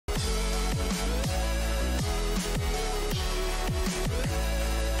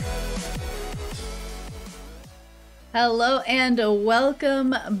Hello and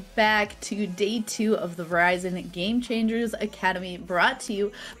welcome back to day 2 of the Verizon Game Changers Academy, brought to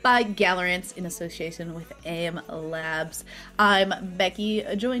you by Galorance in association with AIM Labs. I'm Becky,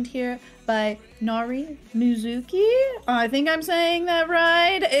 joined here by Nari Mizuki. I think I'm saying that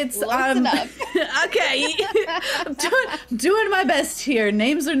right. It's Close enough. Okay. I'm doing my best here.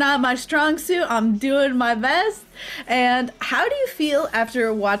 Names are not my strong suit. I'm doing my best. And how do you feel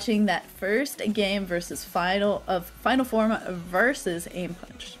after watching that first game versus Final Form versus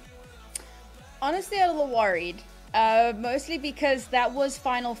AIMPUNCH? Honestly, a little worried. Mostly because that was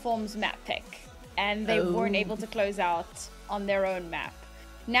Final Form's map pick, and they weren't able to close out on their own map.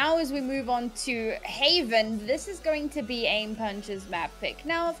 Now, as we move on to Haven, this is going to be AIMPUNCH's map pick.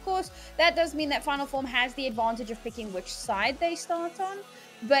 Now, of course, that does mean that Final Form has the advantage of picking which side they start on,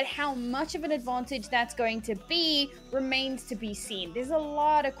 but how much of an advantage that's going to be remains to be seen. There's a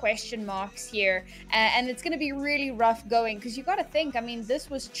lot of question marks here, and it's going to be really rough going, because you got to think, I mean,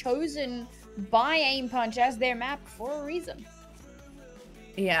 this was chosen by AIMPUNCH as their map for a reason.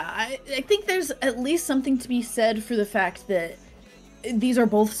 Yeah, I think there's at least something to be said for the fact that these are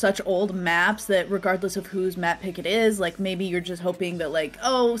both such old maps that regardless of whose map pick it is, like, maybe you're just hoping that, like,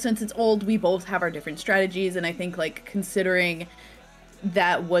 oh, since it's old, we both have our different strategies. And I think, like, considering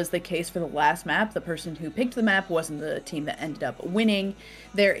that was the case for the last map, the person who picked the map wasn't the team that ended up winning.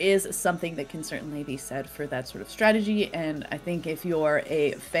 There is something that can certainly be said for that sort of strategy, and I think if you're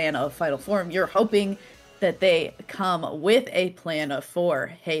a fan of Final Form, you're hoping that they come with a plan for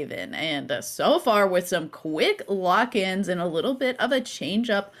Haven. And so far, with some quick lock-ins and a little bit of a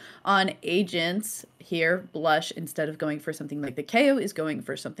change-up on agents here, Blush, instead of going for something like the KO, is going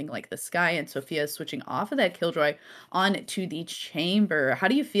for something like the Sky, and Sophia is switching off of that Killjoy onto the Chamber. How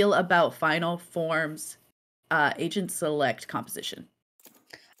do you feel about Final Form's agent select composition?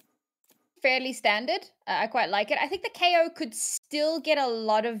 Fairly standard. I quite like it. I think the KO could still get a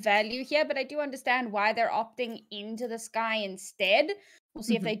lot of value here, but I do understand why they're opting into the Sky instead. We'll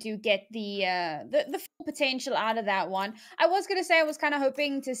see if they do get the full potential out of that one. I was going to say I was kind of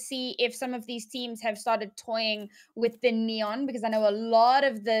hoping to see if some of these teams have started toying with the Neon, because I know a lot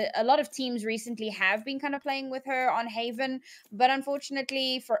of teams recently have been kind of playing with her on Haven, but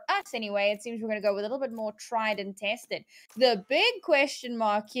unfortunately for us anyway, it seems we're going to go with a little bit more tried and tested. The big question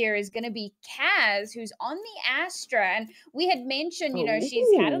mark here is going to be Kaz, who's on the Astra, and we had mentioned, you know, she's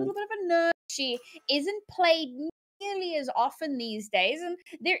had a little bit of a nerve. She isn't played nearly as often these days, and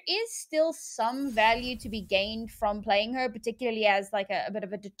there is still some value to be gained from playing her, particularly as like a bit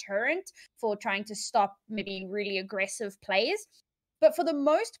of a deterrent for trying to stop maybe really aggressive plays. But for the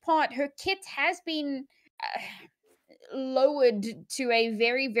most part, her kit has been lowered to a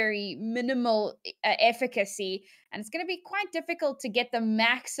very, very minimal efficacy, and it's going to be quite difficult to get the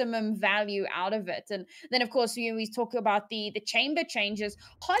maximum value out of it. And then, of course, we talk about the chamber changes.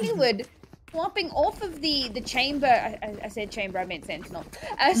 Hollywood swapping off of the chamber, I said chamber, I meant sentinel,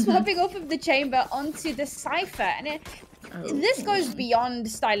 swapping off of the chamber onto the Cypher, and this goes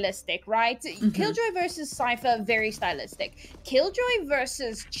beyond stylistic, right? Killjoy versus Cypher, very stylistic. Killjoy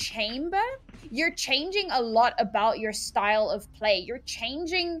versus Chamber, you're changing a lot about your style of play. You're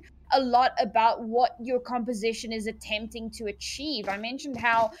changing a lot about what your composition is attempting to achieve. I mentioned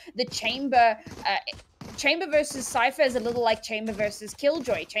how the Chamber versus Cypher is a little like Chamber versus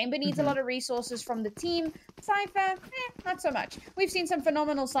Killjoy. Chamber needs a lot of resources from the team. Cypher, not so much. We've seen some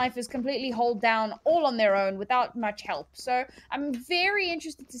phenomenal Cyphers completely hold down all on their own without much help. So I'm very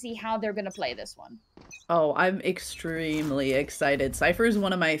interested to see how they're going to play this one. Oh, I'm extremely excited. Cypher is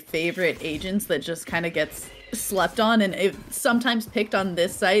one of my favorite agents that just kind of gets slept on, and it's sometimes picked on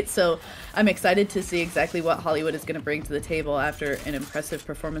this site, so I'm excited to see exactly what Hollywood is going to bring to the table after an impressive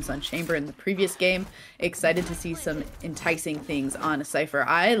performance on Chamber in the previous game. Excited to see some enticing things on Cypher.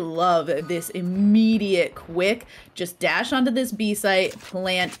 I love this immediate quick, just dash onto this B site,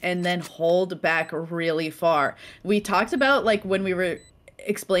 plant, and then hold back really far. We talked about, like, when we were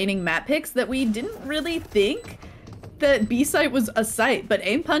explaining map picks, that we didn't really think that B site was a site, but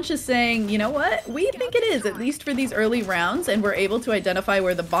AIMPUNCH is saying, you know what, we think it is, at least for these early rounds, and we're able to identify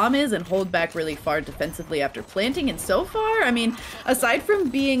where the bomb is and hold back really far defensively after planting. And so far, I mean, aside from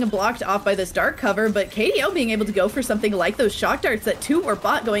being blocked off by this dark cover, but KDO being able to go for something like those shock darts that 2 were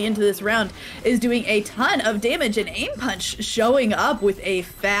bought going into this round is doing a ton of damage, and AIMPUNCH showing up with a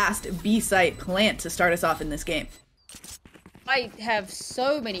fast B site plant to start us off in this game. I have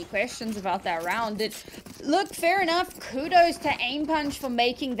so many questions about that round. Look, fair enough. Kudos to AIMPUNCH for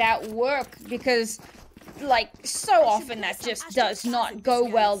making that work, because, like, so often that just does not go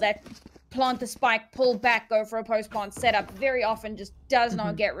well. That plant the spike, pull back, go for a post-plant setup, very often just does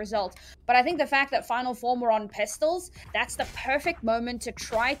not get results. But I think the fact that Final Form were on pistols, that's the perfect moment to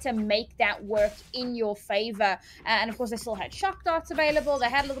try to make that work in your favor. And of course, they still had shock darts available. They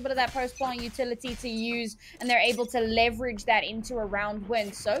had a little bit of that post-plant utility to use, and they're able to leverage that into a round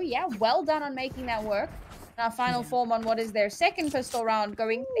win. So yeah, well done on making that work. Now, Final Form on what is their second pistol round,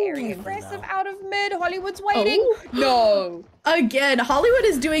 going very aggressive out of mid. Hollywood's waiting. No. Again, Hollywood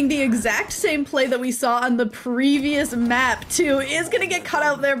is doing the exact same play that we saw on the previous map, too. Is going to get caught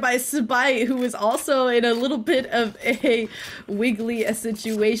out there by Spite, who is also in a little bit of a wiggly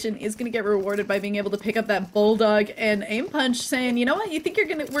situation. Is going to get rewarded by being able to pick up that Bulldog, and AIMPUNCH saying, you know what, you think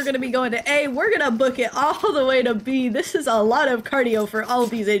we're going to be going to A? We're going to book it all the way to B. This is a lot of cardio for all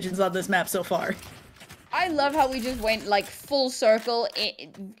of these agents on this map so far. I love how we just went like full circle,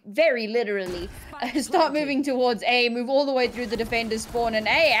 very literally. Start moving towards A, move all the way through the defender's spawn, and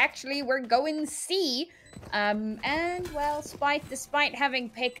A, actually, we're going C. And, well, Spite, despite having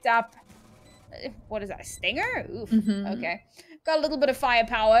picked up, what is that, a stinger? Oof, okay. Got a little bit of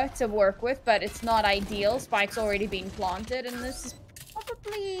firepower to work with, but it's not ideal. Spike's already being planted, and this is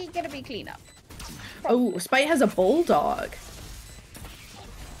probably gonna be cleanup. Oh, Spite has a Bulldog.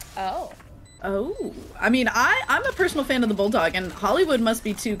 Oh, I mean, I'm a personal fan of the Bulldog, and Hollywood must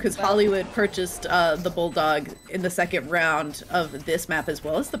be too, because Hollywood purchased the Bulldog in the second round of this map as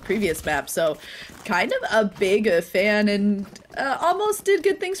well as the previous map, so kind of a big fan, and almost did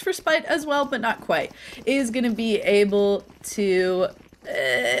good things for Spite as well, but not quite. Is going to be able to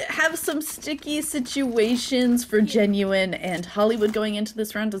have some sticky situations for Genuine and Hollywood going into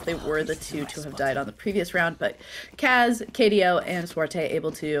this round, as they were the two to have died on the previous round, but Kaz, KDO, and Swarte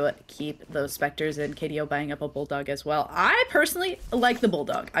able to keep those Spectres, and KDO buying up a Bulldog as well. I personally like the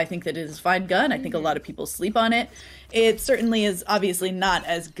Bulldog. I think that it is a fine gun. I think a lot of people sleep on it. It certainly is obviously not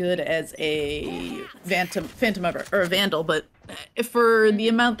as good as a Phantom or a Vandal, but for the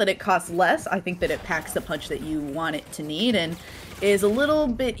amount that it costs less, I think that it packs the punch that you want it to need, and is a little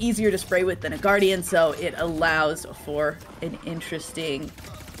bit easier to spray with than a Guardian, so it allows for an interesting,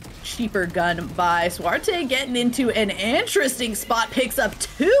 cheaper gun by Swarte. Getting into an interesting spot, picks up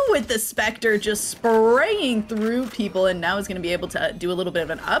 2 with the Spectre, just spraying through people, and now is going to be able to do a little bit of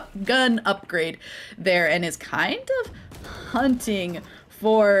an gun upgrade there, and is kind of hunting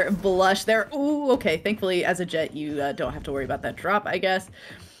for Blush there. Ooh, okay, thankfully as a Jet you don't have to worry about that drop, I guess.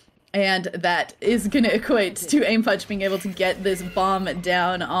 And that is going to equate to AIMPUNCH being able to get this bomb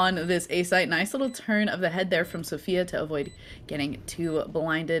down on this A site. Nice little turn of the head there from Sophia to avoid getting too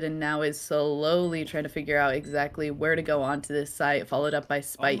blinded, and now is slowly trying to figure out exactly where to go onto this site, followed up by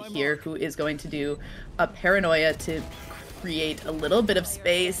Spite here, who is going to do a Paranoia to create a little bit of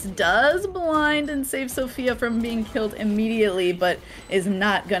space. Does blind and save Sophia from being killed immediately, but is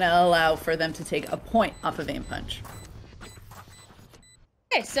not going to allow for them to take a point off of AIMPUNCH.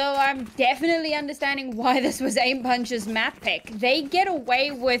 Okay, so I'm definitely understanding why this was AIMPUNCH's map pick. They get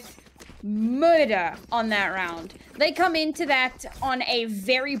away with murder on that round. They come into that on a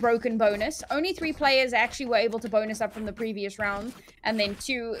very broken bonus. Only 3 players actually were able to bonus up from the previous round, and then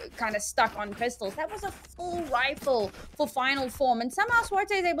 2 kind of stuck on pistols. That was a full rifle for Final Form, and somehow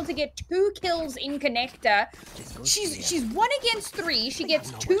Swarte is able to get 2 kills in Connector. She's 1 against 3. She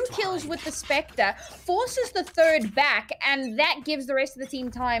gets 2 kills with the Spectre, forces the 3rd back, and that gives the rest of the team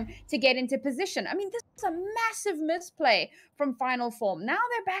time to get into position. I mean, this is a massive misplay from Final Form. Now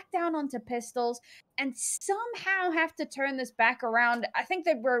they're back down onto pistols, and somehow have to turn this back around. I think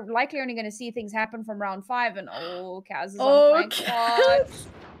that we're likely only going to see things happen from round 5, and Kaz is on flank watch.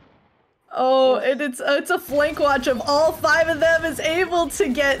 Oh, and it's a flank watch of all 5 of them, is able to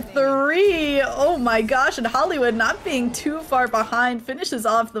get 3. Oh my gosh, and Hollywood not being too far behind, finishes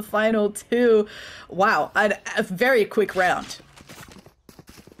off the final 2. Wow, a very quick round.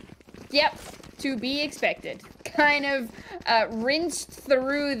 Yep, to be expected. Kind of rinsed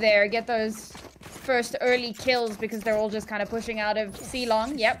through there, get those first early kills because they're all just kind of pushing out of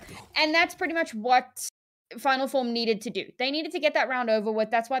C-Long. Yep. And that's pretty much what Final Form needed to do. They needed to get that round over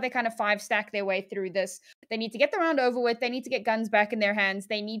with. That's why they kind of 5-stack their way through this. They need to get the round over with. They need to get guns back in their hands.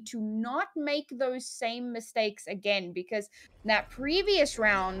 They need to not make those same mistakes again, because that previous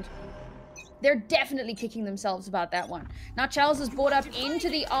round, they're definitely kicking themselves about that one. Now Charles is brought up into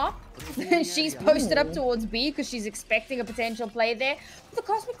the op. She's posted up towards B because she's expecting a potential play there. But the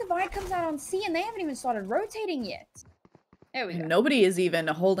Cosmic Divide comes out on C, and they haven't even started rotating yet. There we go. And nobody is even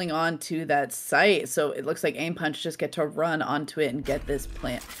holding on to that site, so it looks like AIMPUNCH just get to run onto it and get this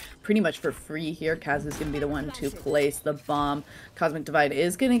plant pretty much for free here. Kaz is going to be the one to place the bomb. Cosmic Divide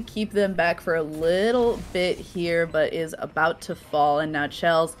is going to keep them back for a little bit here, but is about to fall, and now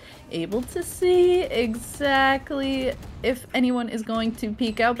Chell's able to see exactly if anyone is going to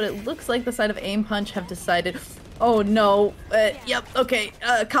peek out, but it looks like the side of AIMPUNCH have decided, oh no, yep, okay,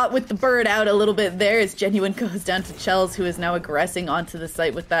 caught with the bird out a little bit there as Genuine goes down to Chels, who is now aggressing onto the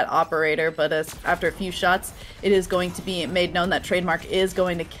site with that operator, but after a few shots, it is going to be made known that Trademark is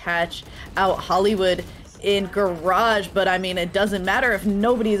going to catch out Hollywood in Garage, but I mean, it doesn't matter if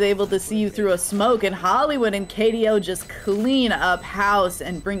nobody's able to see you through a smoke, and Hollywood and KDO just clean up house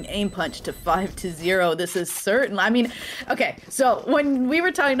and bring AIMPUNCH to 5-0. This is certain. I mean, okay, so when we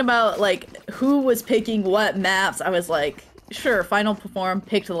were talking about, like, who was picking what maps, I was like, sure, Final Perform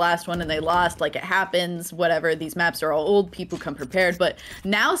picked the last one and they lost, like, it happens, whatever, these maps are all old, people come prepared, but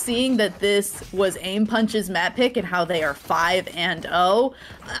now seeing that this was AIMPUNCH's map pick and how they are 5-0,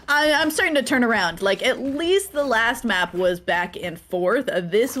 I'm starting to turn around. Like, at least the last map was back and forth.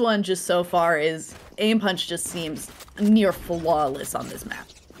 This one just so far is, AIMPUNCH just seems near flawless on this map.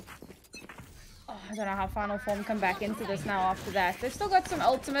 I don't know how Final Form come back into this now after that. They've still got some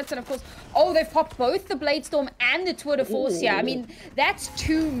ultimates, and of course, oh, they've popped both the Bladestorm and the Twitter Force here. I mean, that's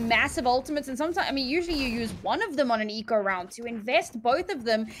two massive ultimates, and sometimes, I mean, usually you use one of them on an eco round. To invest both of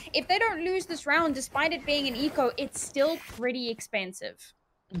them, if they don't lose this round, despite it being an eco, it's still pretty expensive.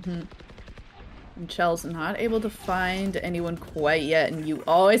 Mm-hmm. And Chell's not able to find anyone quite yet, and you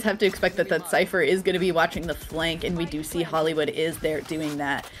always have to expect that that Cypher is going to be watching the flank, and we do see Hollywood is there doing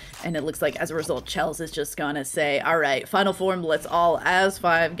that, and it looks like as a result Chell's is just gonna say, alright, Final Form, let's all as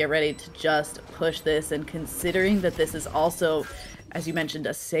 5 get ready to just push this, and considering that this is also, as you mentioned,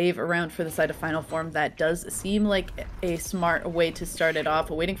 a save around for the side of Final Form, that does seem like a smart way to start it off.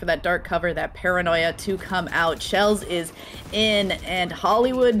 Waiting for that dark cover, that paranoia to come out. Chels is in, and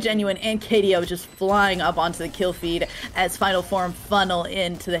Hollywood, Genuine, and KDO just flying up onto the kill feed as Final Form funnel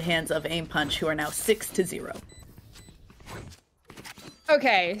into the hands of AIMPUNCH, who are now 6-0.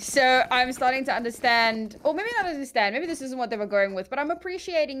 Okay, so I'm starting to understand, or maybe not understand, maybe this isn't what they were going with, but I'm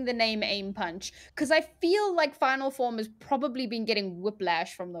appreciating the name AIMPUNCH, because I feel like Final Form has probably been getting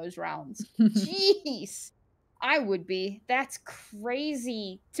whiplash from those rounds. Jeez! I would be. That's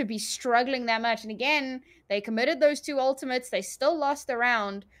crazy to be struggling that much. And again, they committed those 2 ultimates, they still lost the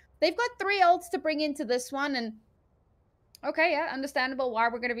round. They've got 3 ults to bring into this one, and okay, yeah, understandable why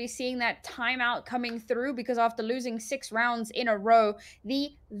we're going to be seeing that timeout coming through, because after losing 6 rounds in a row,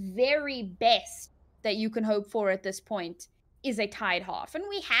 the very best that you can hope for at this point is a tied half. And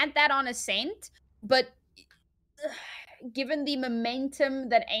we had that on Ascent, but given the momentum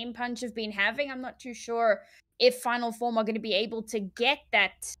that AIMPUNCH have been having, I'm not too sure if Final Form are going to be able to get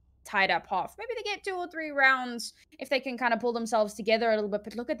that tied up half. Maybe they get 2 or 3 rounds if they can kind of pull themselves together a little bit.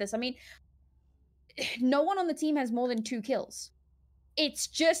 But look at this. I mean, no one on the team has more than 2 kills. It's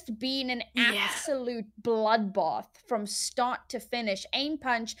just been an absolute bloodbath from start to finish.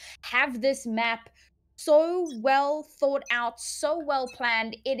 AIMPUNCH have this map so well thought out, so well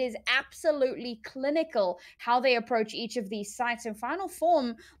planned. It is absolutely clinical how they approach each of these sites. And Final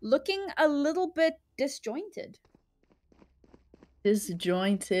Form looking a little bit disjointed.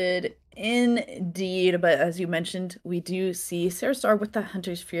 Disjointed indeed, but as you mentioned, we do see Sarah Star with the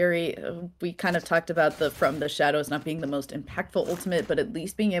Hunter's Fury. We kind of talked about the From the Shadows not being the most impactful ultimate, but at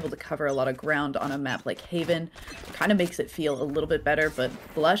least being able to cover a lot of ground on a map like Haven kind of makes it feel a little bit better. But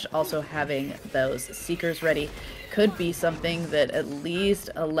Blush also having those Seekers ready could be something that at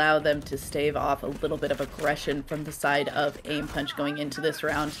least allow them to stave off a little bit of aggression from the side of AIMPUNCH going into this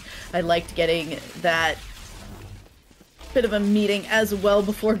round. I liked getting that bit of a meeting as well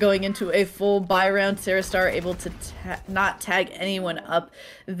before going into a full buy round. Sarah Star able to not tag anyone up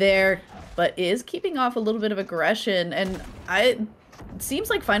there, but is keeping off a little bit of aggression. And it seems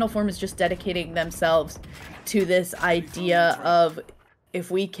like Final Form is just dedicating themselves to this idea of,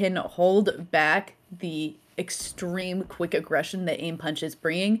 if we can hold back the extreme quick aggression that AIMPUNCH is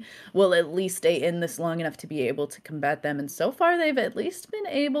bringing, we'll at least stay in this long enough to be able to combat them. And so far they've at least been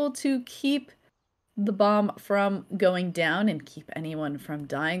able to keep the bomb from going down and keep anyone from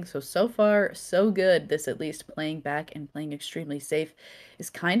dying. So far, so good. This, at least playing back and playing extremely safe, is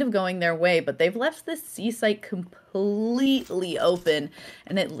kind of going their way, but they've left this C site completely open,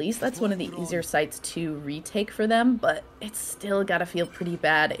 and at least that's one of the easier sites to retake for them, but it's still gotta feel pretty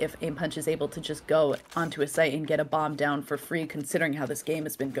bad if AIMPUNCH is able to just go onto a site and get a bomb down for free, considering how this game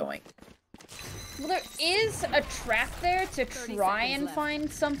has been going. Well, there is a trap there to try and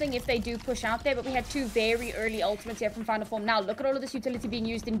find something if they do push out there, but we had two very early ultimates here from Final Form. Now, look at all of this utility being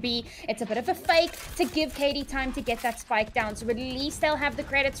used in B. It's a bit of a fake to give Katie time to get that spike down, so at least they'll have the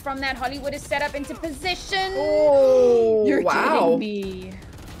credits from that. Hollywood is set up into position. Oh, You're wow. kidding me.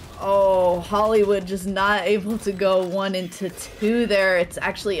 Oh, Hollywood just not able to go 1 into 2 there. It's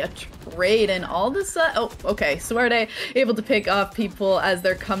actually a trade, and all of a sudden, oh, okay, Suerte able to pick off people as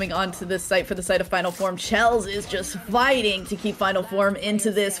they're coming onto this site for the site of Final Form. Chels is just fighting to keep Final Form into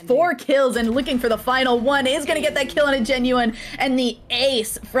this. 4 kills and looking for the final one. Is going to get that kill on a Genuine, and the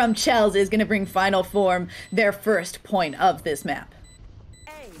ace from Chels is going to bring Final Form their first point of this map.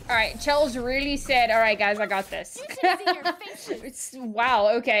 All right, Chels really said, all right, guys, I got this. Wow,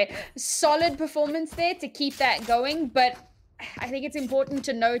 okay. Solid performance there to keep that going, but I think it's important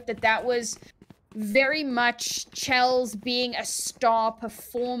to note that that was very much Chels being a star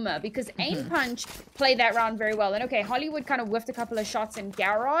performer, because AIMPUNCH played that round very well. And okay, Hollywood kind of whiffed a couple of shots in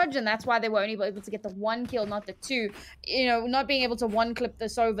Garage, and that's why they were only able to get the 1 kill, not the 2. You know, not being able to 1-clip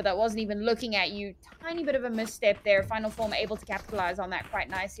this over, that wasn't even looking at you. Tiny bit of a misstep there. Final Form able to capitalize on that quite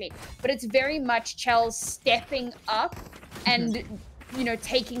nicely. But it's very much Chels stepping up and, you know,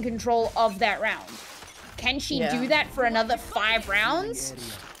 taking control of that round. Can she do that for another 5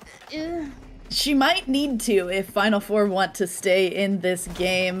 rounds? She might need to if Final Four want to stay in this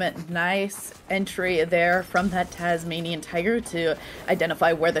game. Nice entry there from that Tasmanian Tiger to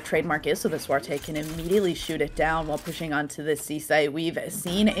identify where the trademark is so that Suarte can immediately shoot it down while pushing onto the C site. We've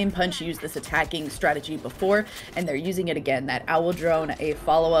seen AIMPUNCH use this attacking strategy before, and they're using it again. That Owl Drone, a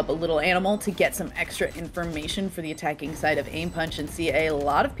follow-up, a little animal to get some extra information for the attacking side of AIMPUNCH and CA. A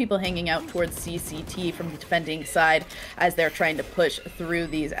lot of people hanging out towards CCT from the defending side as they're trying to push through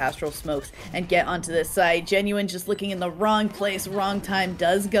these Astral Smokes and get onto this side. Genuine just looking in the wrong place, wrong time,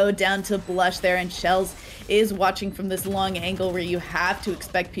 does go down to Blush there, and Chels is watching from this long angle where you have to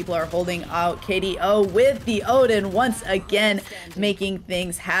expect people are holding out. KDO with the Odin once again making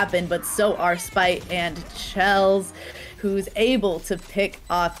things happen, but so are Spite and Chels, who's able to pick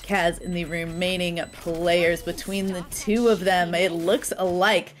off Kaz and the remaining players. Between the two of them, it looks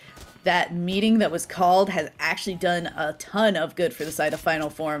alike. That meeting that was called has actually done a ton of good for the side of Final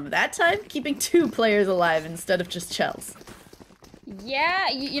Form. That time, keeping 2 players alive instead of just Chels. Yeah,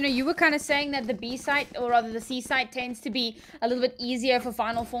 you know, you were kind of saying that the B site, or rather the C site, tends to be a little bit easier for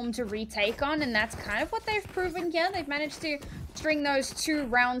Final Form to retake on, and that's kind of what they've proven here. They've managed to string those 2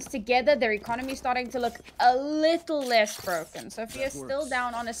 rounds together. Their economy starting to look a little less broken. Sophia's still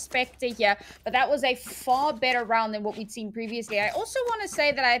down on a Spectre here, but that was a far better round than what we'd seen previously. I also want to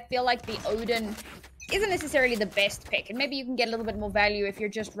say that I feel like the Odin isn't necessarily the best pick, and maybe you can get a little bit more value if you're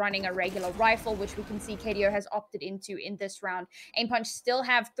just running a regular rifle, which we can see KDO has opted into in this round. AIMPUNCH still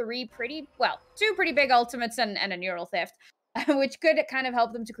have 2 pretty big ultimates and a neural theft, which could kind of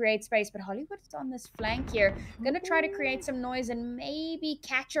help them to create space. But Hollywood's on this flank here, gonna try to create some noise and maybe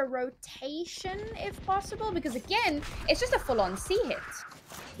catch a rotation if possible, because again, it's just a full-on C hit.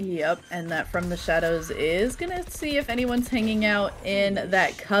 Yep, and that from the shadows is gonna see if anyone's hanging out in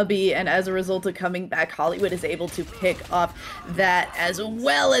that cubby, and as a result of coming back, Hollywood is able to pick off that as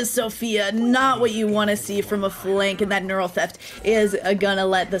well as Sophia. Not what you want to see from a flank, and that neural theft is gonna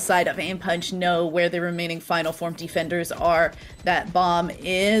let the side of AIMPUNCH know where the remaining Final Form defenders are. That bomb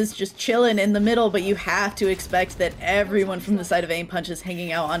is just chilling in the middle, but you have to expect that everyone from the side of AIMPUNCH is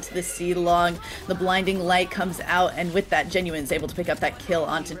hanging out onto the C-Long. The blinding light comes out, and with that, Genuine is able to pick up that kill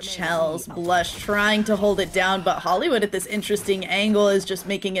onto Chels. Blush trying to hold it down, but Hollywood at this interesting angle is just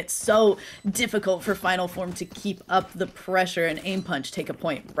making it so difficult for Final Form to keep up the pressure, and AIMPUNCH take a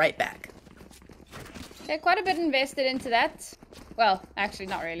point right back. Okay, quite a bit invested into that. Well, actually,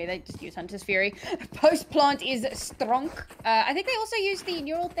 not really. They just use Hunter's Fury. Post-plant is strong. I think they also use the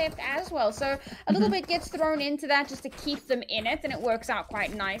Neural Theft as well. So a little bit gets thrown into that just to keep them in it, and it works out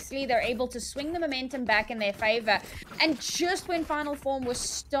quite nicely. They're able to swing the momentum back in their favor. And just when Final Form was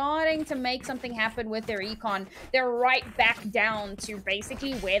starting to make something happen with their econ, they're right back down to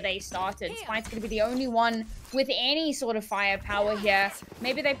basically where they started. Spite's going to be the only one with any sort of firepower here.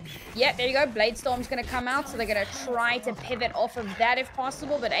 Maybe they... Yeah, there you go. Bladestorm's going to come out, so they're going to try to pivot off of that if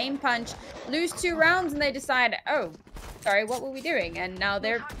possible, but AIMPUNCH lose 2 rounds and they decide, oh, sorry, what were we doing? And now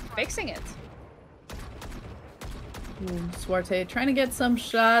they're fixing it. Swarte trying to get some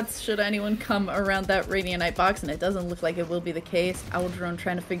shots should anyone come around that Radiantite box, and it doesn't look like it will be the case. Owl Drone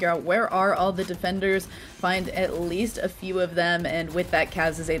trying to figure out where are all the defenders, find at least a few of them, and with that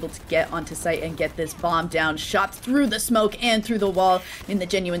Kaz is able to get onto site and get this bomb down. Shot through the smoke and through the wall, and the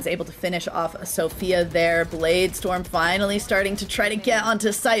Genuine's able to finish off Sophia there. Blade Storm finally starting to try to get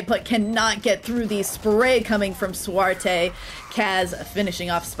onto site, but cannot get through the spray coming from Swarte. Kaz finishing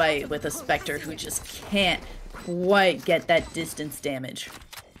off Spite with a Spectre who just can't quite get that distance damage.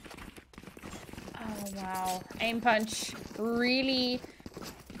 Oh wow, Aim Punch really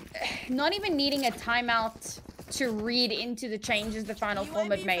not even needing a timeout to read into the changes the Final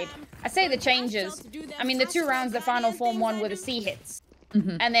Form had made. I say the changes, I mean the 2 rounds the Final Form won were the C hits.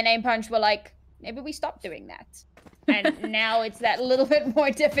 And then Aim Punch were like, maybe we stop doing that. And now it's that little bit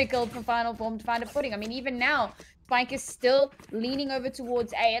more difficult for Final Form to find a footing. I mean, even now, Spike is still leaning over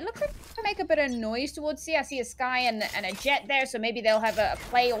towards A. It looks like to make a bit of noise towards C. I see a Sky and a Jet there, so maybe they'll have a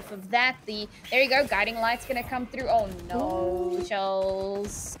play off of that. There you go, Guiding Light's gonna come through. Oh no,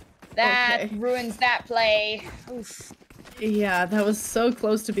 Shells. That ruins that play. Oof. Yeah, that was so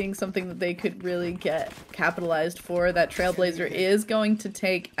close to being something that they could really get capitalized for. That Trailblazer is going to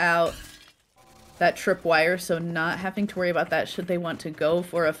take out that tripwire, so not having to worry about that should they want to go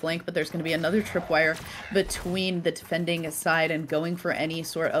for a flank, but there's going to be another tripwire between the defending side and going for any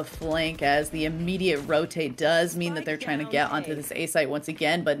sort of flank, as the immediate rotate does mean that they're trying to get onto this A site once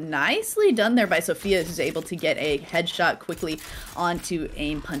again, but nicely done there by Sophia, who's able to get a headshot quickly onto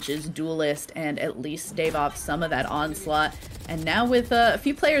Aim Punch's Duelist and at least stave off some of that onslaught. And now with a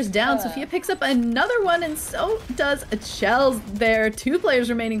few players down, Sophia picks up another one, and so does Shells there. 2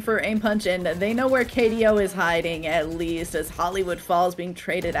 players remaining for Aim Punch, and they know where KDO is hiding, at least, as Hollywood Falls being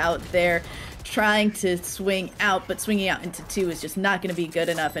traded out there, trying to swing out, but swinging out into 2 is just not going to be good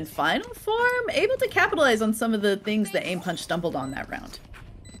enough. And Final Form able to capitalize on some of the things that Aim Punch stumbled on that round.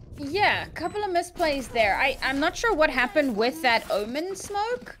 Yeah, a couple of misplays there. I'm not sure what happened with that Omen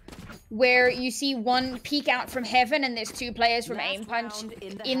smoke, where you see one peek out from heaven and there's 2 players from Aim Punch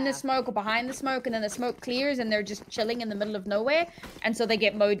in the smoke or behind the smoke, and then the smoke clears and they're just chilling in the middle of nowhere, and so they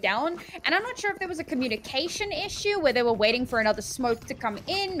get mowed down. And I'm not sure if there was a communication issue where they were waiting for another smoke to come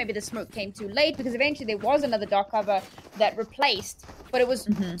in. Maybe the smoke came too late, because eventually there was another dark cover that replaced, but it was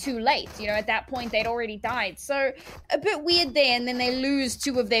too late. You know, at that point they'd already died. So a bit weird there, and then they lose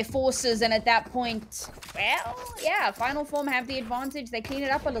 2 of their forces, and at that point, well, yeah, Final Form have the advantage. They clean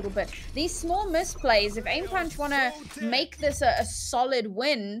it up a little bit. These small misplays, if Aim Punch want to make this a solid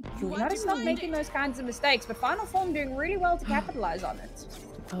win, you gotta stop making those kinds of mistakes. But Final Form doing really well to capitalize on it.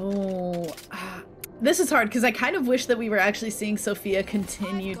 Oh, this is hard, because I kind of wish that we were actually seeing Sophia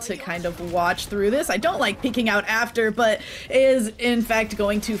continue to kind of watch through this. I don't like peeking out after, but is in fact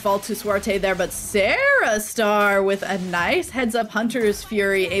going to fall to Swarte there. But Sarah Star with a nice heads up Hunter's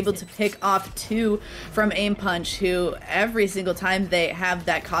Fury, able to pick off 2 from Aim Punch, who every single time they have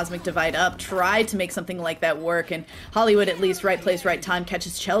that Cosmic Divide up, try to make something like that work. And Hollywood, at least right place, right time,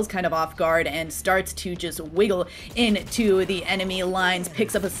 catches Shells kind of off guard and starts to just wiggle into the enemy lines,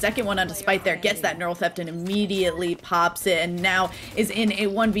 picks up a second one onto Spite there, gets that neural theft and immediately pops it, and now is in a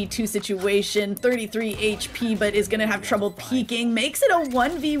 1v2 situation. 33 HP, but is gonna have trouble peeking, makes it a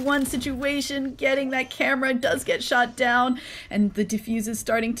 1v1 situation, getting that camera, does get shot down, and the defuse is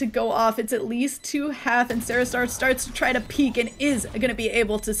starting to go off. It's at least 2 half, and Sarah Star starts to try to peek and is gonna be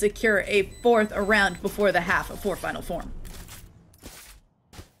able to secure a 4th round before the half for Final Form.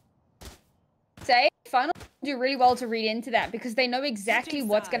 Say Final do really well to read into that, because they know exactly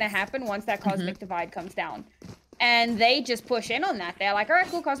what's going to happen once that Cosmic Divide comes down. And they just push in on that. They're like, all right,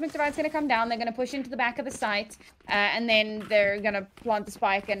 cool, Cosmic Divide's going to come down. They're going to push into the back of the site. And then they're going to plant the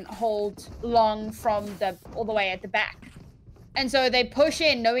spike and hold long from all the way at the back. And so they push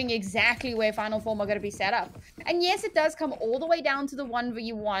in knowing exactly where Final Form are going to be set up. And yes, it does come all the way down to the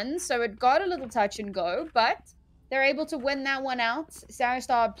 1v1. So it got a little touch and go, but they're able to win that one out. Sarah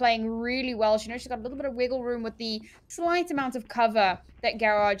Star playing really well. She knows she's got a little bit of wiggle room with the slight amount of cover that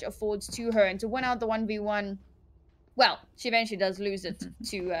Garage affords to her. And to win out the 1v1, well, she eventually does lose it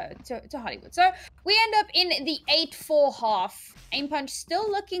to Hollywood. So we end up in the 8-4 half. Aim Punch still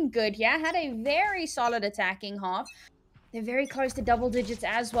looking good here. Had a very solid attacking half. They're very close to double digits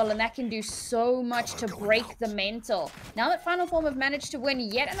as well, and that can do so much to break the mental. Now that Final Form have managed to win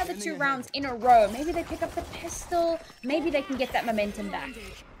yet another 2 rounds in a row, maybe they pick up the pistol, maybe they can get that momentum back.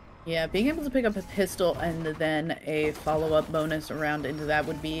 Yeah, being able to pick up a pistol and then a follow-up bonus round into that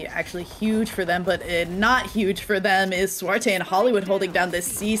would be actually huge for them, but not huge for them is Swarte and Hollywood holding down this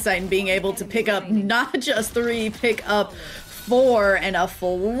C site and being able to pick up not just 3, pick up 4, and a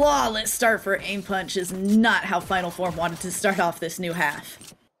flawless start for AIMPUNCH is not how Final Form wanted to start off this new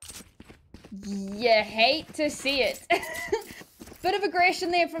half. You hate to see it. Bit of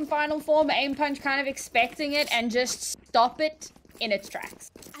aggression there from Final Form. AIMPUNCH kind of expecting it and just stop it in its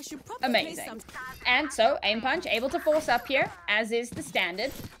tracks. Amazing. And so AIMPUNCH able to force up here, as is the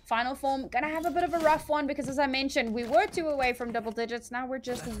standard. Final Form gonna have a bit of a rough one because, as I mentioned, we were 2 away from double digits. Now we're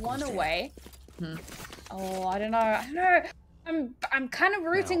just 1 away. Oh, I don't know. I'm kind of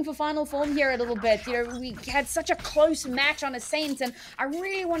rooting for Final Form here a little bit. You know, we had such a close match on Ascent, and I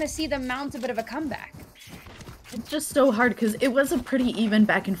really want to see them mount a bit of a comeback. It's just so hard because it was a pretty even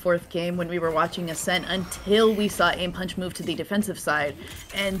back and forth game when we were watching Ascent until we saw AIMPUNCH move to the defensive side,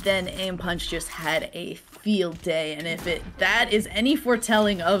 and then AIMPUNCH just had a field day. And if that is any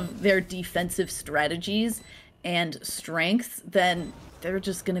foretelling of their defensive strategies and strengths, then they're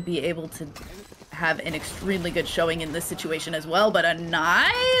just going to be able to have an extremely good showing in this situation as well. But a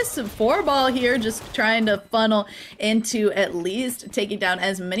nice 4-ball here, just trying to funnel into at least taking down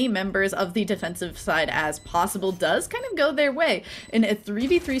as many members of the defensive side as possible does kind of go their way. In a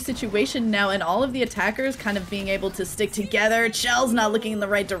 3v3 situation now, and all of the attackers kind of being able to stick together. Chell's not looking in the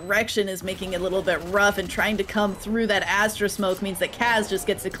right direction, is making it a little bit rough, and trying to come through that Astra smoke means that Kaz just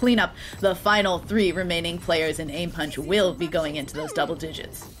gets to clean up the final 3 remaining players, and AIMPUNCH will be going into those double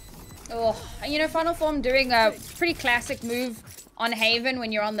digits. Oh, you know, Final Form doing a pretty classic move on Haven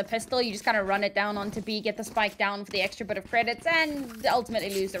when you're on the pistol. You just kind of run it down onto B, get the spike down for the extra bit of credits, and ultimately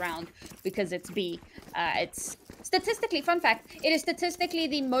lose the round because it's B. It's statistically, fun fact, it is statistically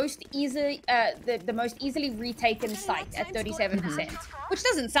the most easily retaken site at 37%, which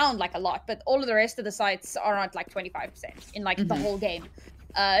doesn't sound like a lot, but all of the rest of the sites are at like 25% in like the whole game.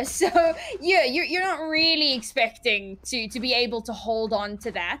 So yeah, you're not really expecting to be able to hold on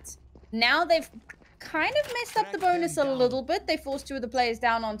to that. Now they've kind of messed up the bonus a little bit. They forced 2 of the players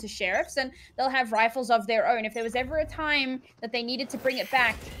down onto sheriffs, and they'll have rifles of their own. If there was ever a time that they needed to bring it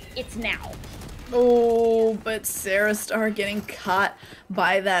back, it's now. Oh, but Sarah Star getting caught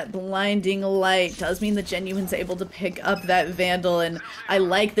by that blinding light does mean the Genuine's able to pick up that Vandal, and I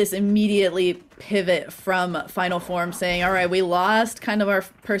like this immediately pivot from Final Form saying, all right, we lost kind of our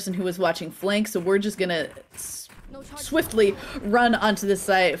person who was watching flank, so we're just gonna swiftly run onto the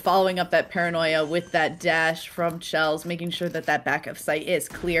site, following up that paranoia with that dash from Shells, making sure that that backup site is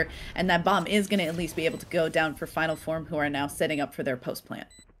clear, and that bomb is gonna at least be able to go down for Final Form, who are now setting up for their post plant.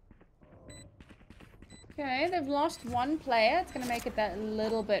 Okay, they've lost 1 player. It's going to make it that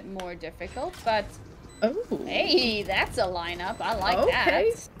little bit more difficult, but... Oh. Hey, that's a lineup. I like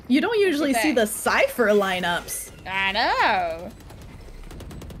that. You don't usually see the Cypher lineups. I know.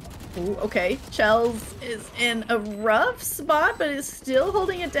 Ooh, okay, Chels is in a rough spot, but is still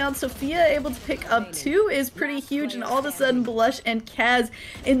holding it down. Sophia able to pick up 2 is pretty huge, and all of a sudden Blush and Kaz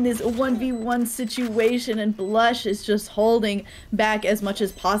in this 1v1 situation, and Blush is just holding back as much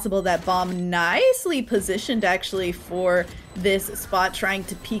as possible. That bomb nicely positioned actually for this spot, trying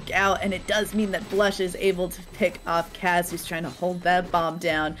to peek out, and it does mean that Blush is able to pick off Kaz, who's trying to hold that bomb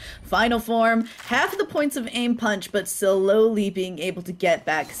down. Final Form, half of the points of AIMPUNCH, but slowly being able to get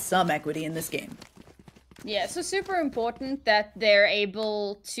back some equity in this game. Yeah, so super important that they're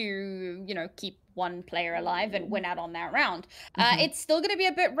able to, you know, keep 1 player alive and win out on that round. It's still going to be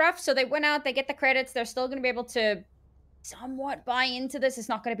a bit rough, so they win out, they get the credits, they're still going to be able to somewhat buy into this. It's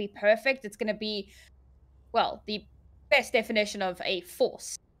not going to be perfect. It's going to be, well, the best definition of a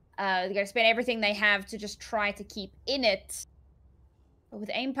force. They're going to spend everything they have to just try to keep in it. But with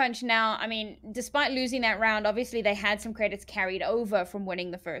AIMPUNCH now, I mean, despite losing that round, obviously they had some credits carried over from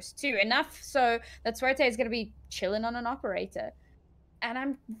winning the first 2. Enough so that Suerte is going to be chilling on an operator. And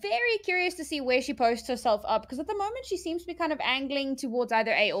I'm very curious to see where she posts herself up, because at the moment she seems to be kind of angling towards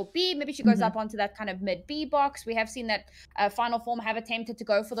either A or B. Maybe she goes up onto that kind of mid-B box. We have seen that Final Form have attempted to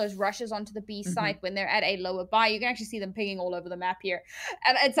go for those rushes onto the B site when they're at a lower buy. You can actually see them pinging all over the map here.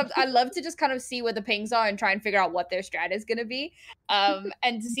 And I love to just kind of see where the pings are and try and figure out what their strat is going to be.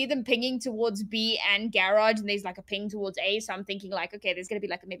 And to see them pinging towards B and Garage, and there's like a ping towards A. So I'm thinking like, okay, there's going to be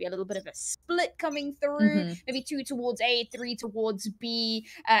like maybe a little bit of a split coming through. Maybe 2 towards A, 3 towards B.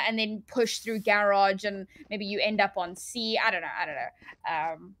 And then push through Garage, and maybe you end up on C. I don't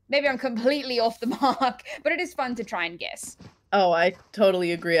know. Maybe I'm completely off the mark, but it is fun to try and guess. Oh, I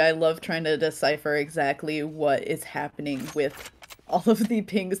totally agree. I love trying to decipher exactly what is happening with all of the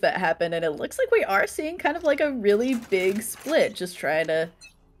pings that happen, and it looks like we are seeing kind of like a really big split. Just try to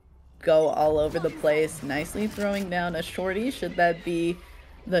go all over the place. Nicely throwing down a shorty. Should that be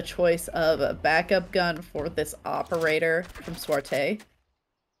the choice of a backup gun for this operator from Suarte?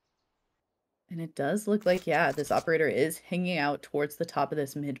 And it does look like, yeah, this operator is hanging out towards the top of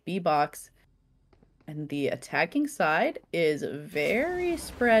this mid B box. And the attacking side is very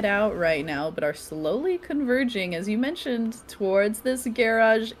spread out right now, but are slowly converging, as you mentioned, towards this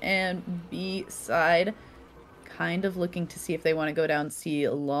garage and B side. Kind of looking to see if they want to go down C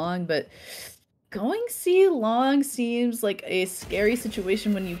long, but going C long seems like a scary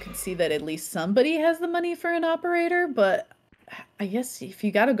situation when you can see that at least somebody has the money for an operator, but I guess if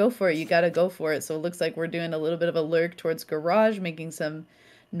you gotta go for it, you gotta go for it. So it looks like we're doing a little bit of a lurk towards garage, making some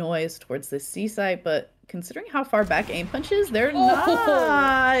noise towards the seaside, but considering how far back AIMPUNCH is, they're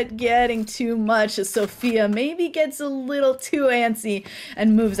not getting too much as Sophia maybe gets a little too antsy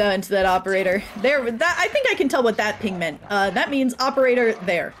and moves out into that operator. There, that I think I can tell what that ping meant. That means operator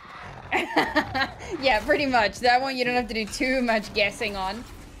there. Yeah, pretty much. That one you don't have to do too much guessing on.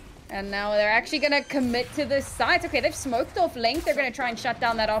 And now they're actually going to commit to the site. Okay, they've smoked off length. They're going to try and shut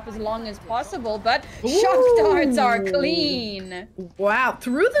down that op as long as possible, but shock darts are clean. Wow,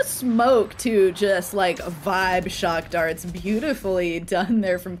 through the smoke too, just like vibe shock darts. Beautifully done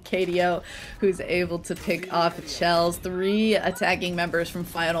there from KDO, who's able to pick off Chels. 3 attacking members from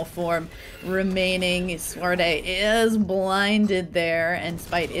Final Form remaining. Suarte is blinded there, and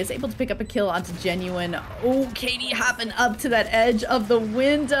Spite is able to pick up a kill onto Genuine. Oh, Katie hopping up to that edge of the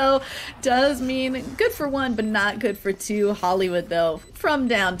window. Does mean good for 1, but not good for 2. Hollywood, though, from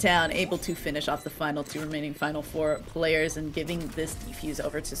downtown, able to finish off the final 2 remaining Final 4 players and giving this defuse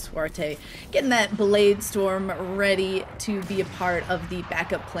over to Suarte. Getting that Blade Storm ready to be a part of the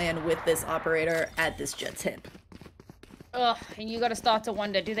backup plan with this operator at this Jet's hip. Ugh, and you gotta start to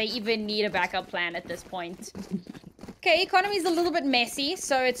wonder, do they even need a backup plan at this point? Okay, economy's a little bit messy,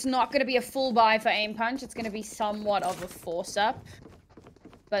 so it's not gonna be a full buy for AIMPUNCH. It's gonna be somewhat of a force-up.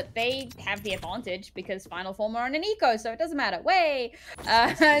 But they have the advantage because Final Form are on an eco, so it doesn't matter. Way!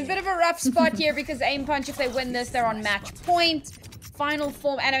 A bit of a rough spot here because AIMPUNCH, if they win this, they're on match point. Final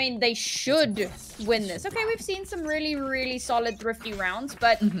Form, and I mean, they should win this. Okay, we've seen some really, really solid thrifty rounds,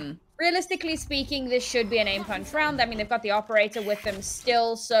 but realistically speaking, this should be an AIMPUNCH round. I mean, they've got the operator with them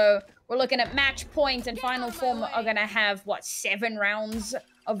still, so we're looking at match point, and Final Form are going to have, what, 7 rounds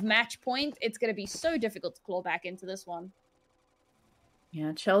of match point? It's going to be so difficult to claw back into this one.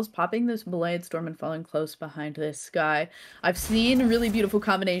 Yeah, Chell's popping this Blade Storm and falling close behind this Sky. I've seen really beautiful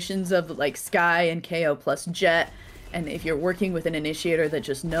combinations of like Sky and KO plus Jet. And if you're working with an initiator that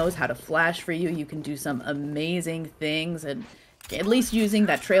just knows how to flash for you, you can do some amazing things. And at least using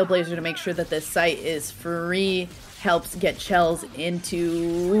that Trailblazer to make sure that this site is free helps get Chels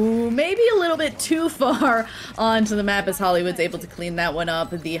into maybe a little bit too far onto the map as Hollywood's able to clean that one up.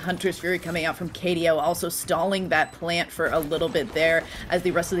 The Hunter's Fury coming out from KDO, also stalling that plant for a little bit there as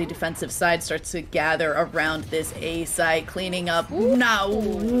the rest of the defensive side starts to gather around this A site, cleaning up.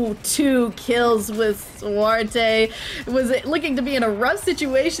 Now 2 kills with Suarte. Was it looking to be in a rough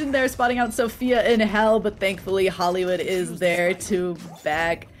situation there, spotting out Sophia in hell, but thankfully Hollywood is there to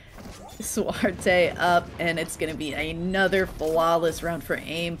back Suarte up, and it's going to be another flawless round for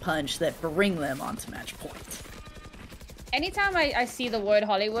AIMPUNCH that bring them onto match point. Anytime I see the word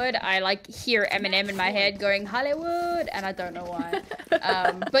Hollywood, I like hear Eminem in my head going Hollywood, and I don't know why.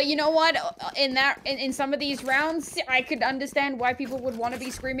 But you know what? In some of these rounds, I could understand why people would want to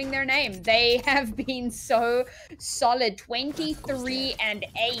be screaming their name. They have been so solid. 23 and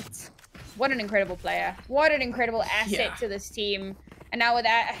 8. What an incredible player. What an incredible asset to this team. And now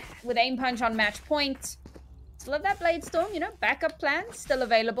with AIMPUNCH on match point, still have that Blade Storm, you know, backup plan still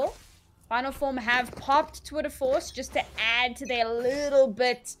available. Final Form have popped Twitter Force just to add to their little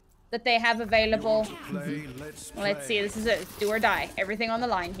bit that they have available. Let's see, this is it. It's do or die. Everything on the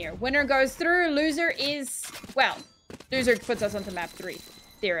line here. Winner goes through. Loser is, well, loser puts us onto map 3,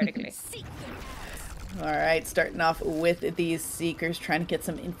 theoretically. All right, starting off with these Seekers, trying to get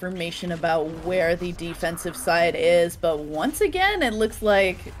some information about where the defensive side is. But once again, it looks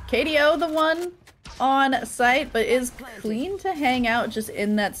like KDO the one on site, but is clean to hang out just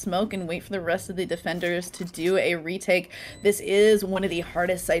in that smoke and wait for the rest of the defenders to do a retake. This is one of the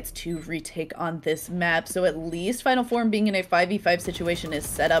hardest sites to retake on this map, so at least Final Form being in a 5v5 situation is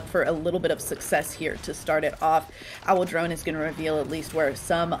set up for a little bit of success here to start it off. Owl Drone is going to reveal at least where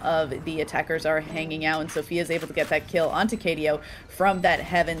some of the attackers are hanging out, and Sophia is able to get that kill onto KDO from that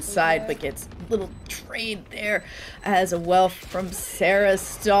Heaven side, but gets a little trade there as well from Sarah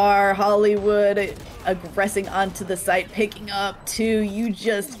Star. Hollywood aggressing onto the site, picking up 2. You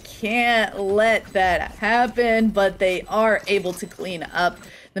just can't let that happen, but they are able to clean up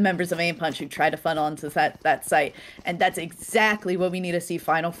the members of AIMPUNCH who try to funnel into that site. And that's exactly what we need to see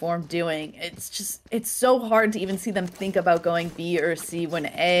Final Form doing. It's so hard to even see them think about going B or C when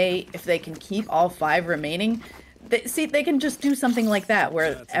A, if they can keep all 5 remaining, they can just do something like that,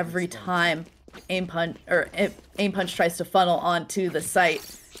 where every time AIMPUNCH tries to funnel onto the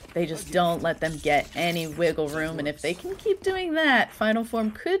site, they just don't let them get any wiggle room. And if they can keep doing that, Final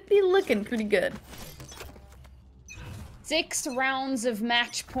Form could be looking pretty good. 6 rounds of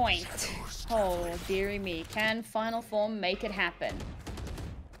match point. Oh, dearie me. Can Final Form make it happen?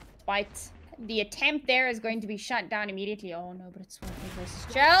 But the attempt there is going to be shut down immediately. Oh no, but it's Swarte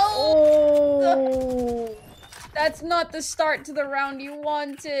versus Chell. Oh! That's not the start to the round you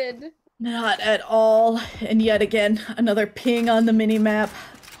wanted. Not at all. And yet again, another ping on the minimap.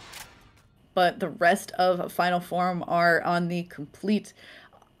 But the rest of Final Form are on the complete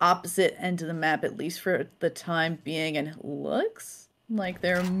opposite end of the map, at least for the time being, and it looks like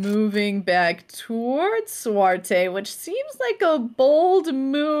they're moving back towards Swarte, which seems like a bold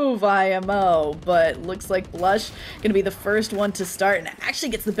move, IMO, but looks like Blush gonna be the first one to start and actually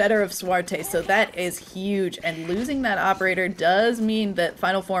gets the better of Swarte, so that is huge. And losing that operator does mean that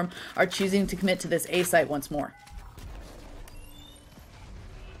Final Form are choosing to commit to this A site once more.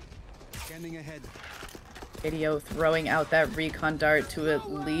 Scanning ahead. Video throwing out that recon dart to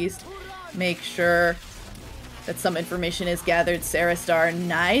at least make sure that some information is gathered. Sarastar,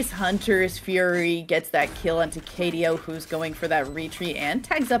 nice Hunter's Fury, gets that kill onto KDO, who's going for that retreat, and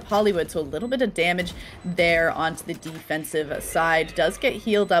tags up Hollywood, so a little bit of damage there onto the defensive side. Does get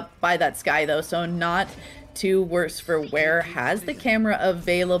healed up by that Sky though, so not too worse for wear. Has the camera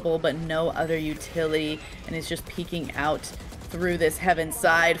available, but no other utility, and is just peeking out through this heaven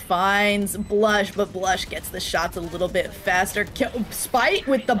side. Finds Blush, but Blush gets the shots a little bit faster. Spite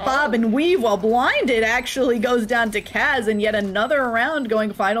with the bob and weave, while Blinded actually goes down to Kaz, and yet another round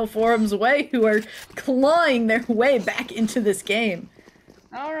going Final Form's way, who are clawing their way back into this game.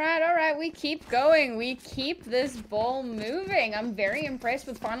 All right, we keep going. We keep this ball moving. I'm very impressed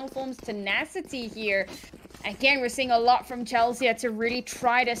with Final Form's tenacity here. Again, we're seeing a lot from Chelsea to really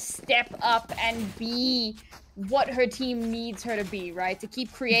try to step up and be what her team needs her to be, right? To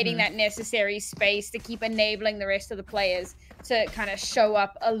keep creating that necessary space, to keep enabling the rest of the players to kind of show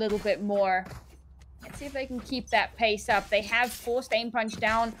up a little bit more. Let's see if they can keep that pace up. They have forced AIMPUNCH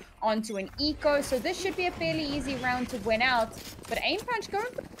down onto an eco, so this should be a fairly easy round to win out. But AIMPUNCH going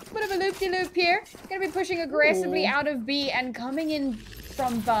a bit of a loop-de-loop here. Gonna be pushing aggressively out of B and coming in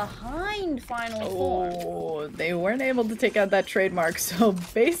from behind Final Form. Oh, they weren't able to take out that trademark, so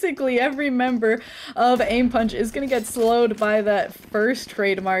basically every member of AIMPUNCH is going to get slowed by that first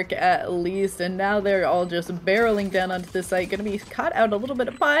trademark at least, and now they're all just barreling down onto the site, going to be caught out a little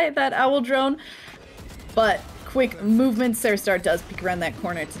bit by that owl drone, but quick movement. Sarastar does peek around that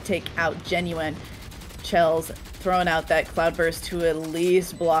corner to take out Genuine. Chell's throwing out that cloudburst to at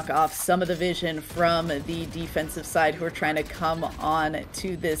least block off some of the vision from the defensive side who are trying to come on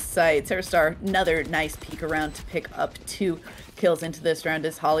to this site. Sarastar, another nice peek around to pick up 2 kills into this round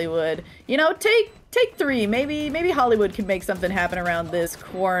as Hollywood, you know, take 3. Maybe Hollywood can make something happen around this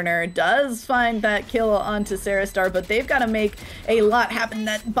corner. Does find that kill onto Sarastar, but they've got to make a lot happen.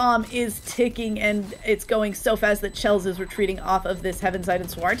 That bomb is ticking, and it's going so fast that Chels is retreating off of this heaven side,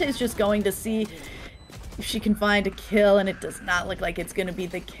 and Swarte is just going to see if she can find a kill, and it does not look like it's going to be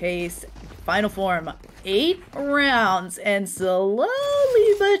the case. Final Form, 8 rounds, and slowly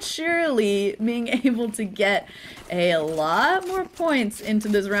but surely being able to get a lot more points into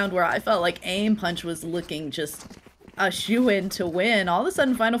this round where I felt like AIMPUNCH was looking just a shoo-in to win. All of a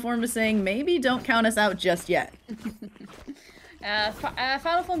sudden, Final Form is saying, maybe don't count us out just yet.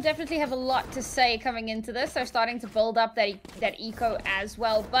 Final Form definitely have a lot to say coming into this. They're starting to build up that eco as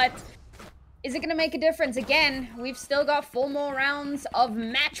well, but is it going to make a difference? Again, we've still got 4 more rounds of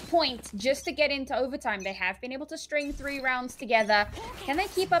match point just to get into overtime. They have been able to string 3 rounds together. Can they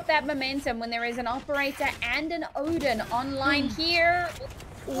keep up that momentum when there is an operator and an Odin online here?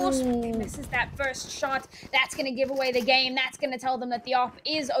 Of course, misses that first shot. That's going to give away the game. That's going to tell them that the op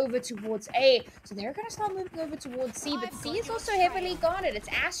is over towards A. So they're going to start moving over towards C. But C is also heavily guarded. It's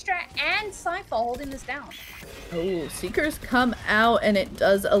Astra and Cypher holding this down. Oh, Seekers come out, and it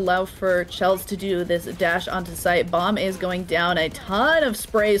does allow for Chels to do this dash onto site. Bomb is going down. A ton of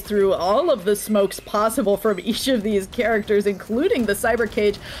sprays through all of the smokes possible from each of these characters, including the cyber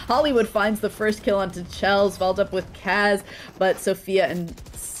cage. Hollywood finds the first kill onto Chels, followed up with Kaz, but Sophia and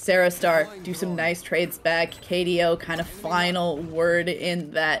Sarastar do some nice trades back. KDO kind of final word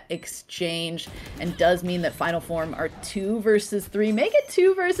in that exchange, and does mean that final form are 2 versus 3. Make it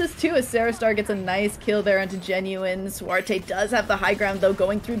 2 versus 2 as Sarastar gets a nice kill there onto Genuine. Suarte does have the high ground though.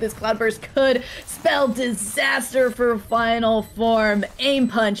 Going through this cloudburst could spell disaster for final form.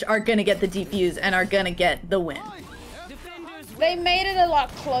 AIMPUNCH are gonna get the defuse and are gonna get the win. They made it a lot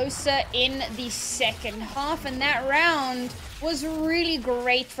closer in the second half, and that round was really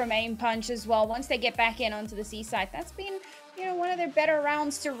great from AIMPUNCH as well. Once they get back in onto the C side, that's been, you know, one of their better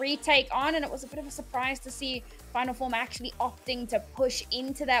rounds to retake on, and it was a bit of a surprise to see Final Form actually opting to push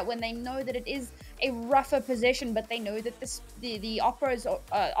into that when they know that it is a rougher position, but they know that the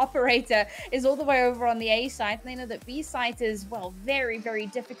operator is all the way over on the A side, and they know that B side is, well, very, very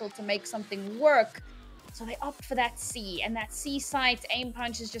difficult to make something work. So they opt for that C, and that C site,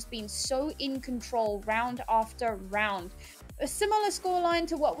 AIMPUNCH has just been so in control round after round. A similar scoreline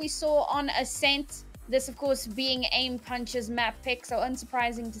to what we saw on Ascent, this of course being AIMPUNCH's map pick, so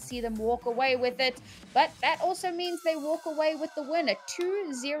unsurprising to see them walk away with it. But that also means they walk away with the win, a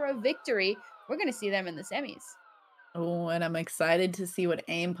 2-0 victory. We're going to see them in the semis. Oh, and I'm excited to see what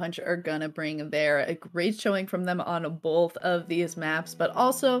AIMPUNCH are gonna bring there. A great showing from them on both of these maps, but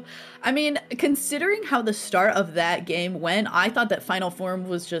also, I mean, considering how the start of that game went, I thought that Final Form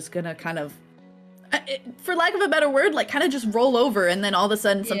was just gonna kind of, for lack of a better word, like kind of just roll over, and then all of a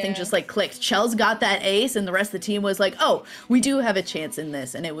sudden something just like clicked. Chels got that ace, and the rest of the team was like, oh, we do have a chance in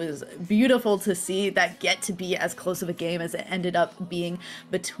this. And it was beautiful to see that get to be as close of a game as it ended up being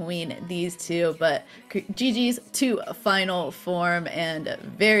between these two. But GG's to Final Form, and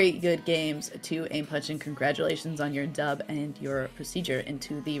very good games to AIMPUNCH, and congratulations on your dub and your procedure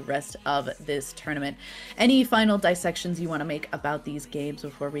into the rest of this tournament. Any final dissections you want to make about these games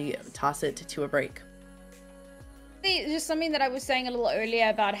before we toss it to a break? Just something that I was saying a little earlier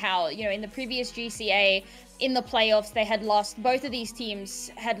about how, you know, in the previous GCA, in the playoffs, they had lost, both of these teams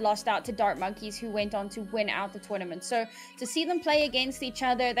had lost out to Dart Monkeys, who went on to win out the tournament. So to see them play against each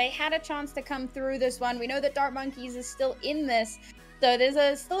other, they had a chance to come through this one. We know that Dart Monkeys is still in this, so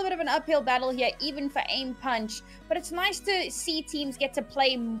there's still a bit of an uphill battle here, even for AIMPUNCH. But it's nice to see teams get to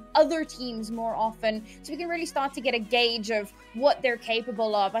play other teams more often, so we can really start to get a gauge of what they're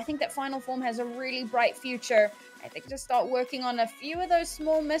capable of. I think that Final Form has a really bright future. I think just start working on a few of those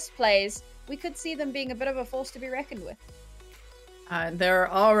small misplays, we could see them being a bit of a force to be reckoned with. They're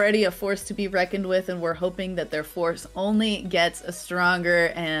already a force to be reckoned with, and we're hoping that their force only gets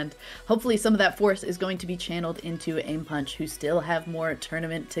stronger, and hopefully some of that force is going to be channeled into AIMPUNCH, who still have more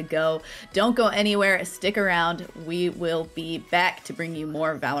tournament to go. Don't go anywhere, stick around. We will be back to bring you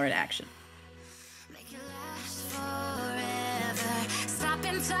more Valorant action. Make it last forever. Stop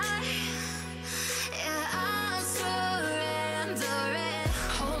in time.